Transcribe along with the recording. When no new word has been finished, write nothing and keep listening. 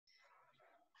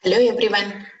Hello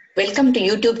everyone, welcome to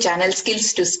YouTube channel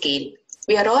Skills to Scale.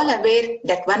 We are all aware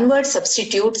that one word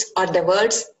substitutes are the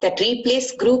words that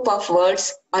replace group of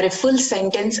words or a full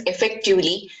sentence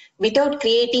effectively without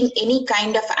creating any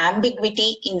kind of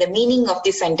ambiguity in the meaning of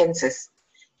the sentences.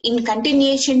 In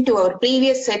continuation to our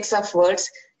previous sets of words,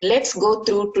 let's go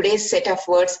through today's set of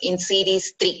words in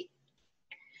series 3.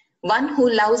 One who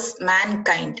loves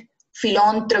mankind,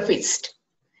 philanthropist.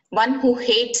 One who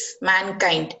hates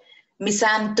mankind,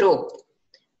 misanthrope.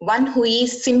 One who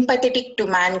is sympathetic to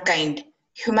mankind,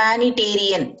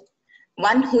 humanitarian.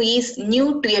 One who is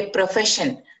new to a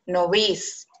profession,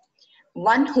 novice.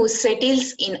 One who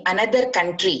settles in another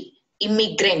country,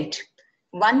 immigrant.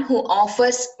 One who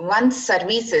offers one's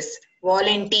services,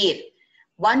 volunteer.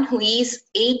 One who is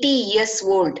 80 years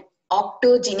old,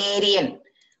 octogenarian.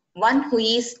 One who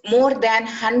is more than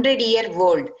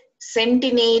 100-year-old,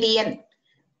 centenarian.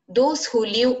 Those who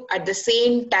live at the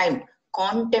same time,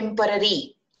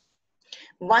 contemporary.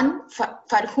 One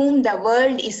for whom the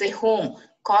world is a home,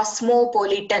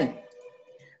 cosmopolitan.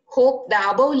 Hope the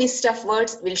above list of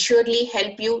words will surely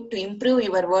help you to improve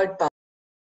your word power.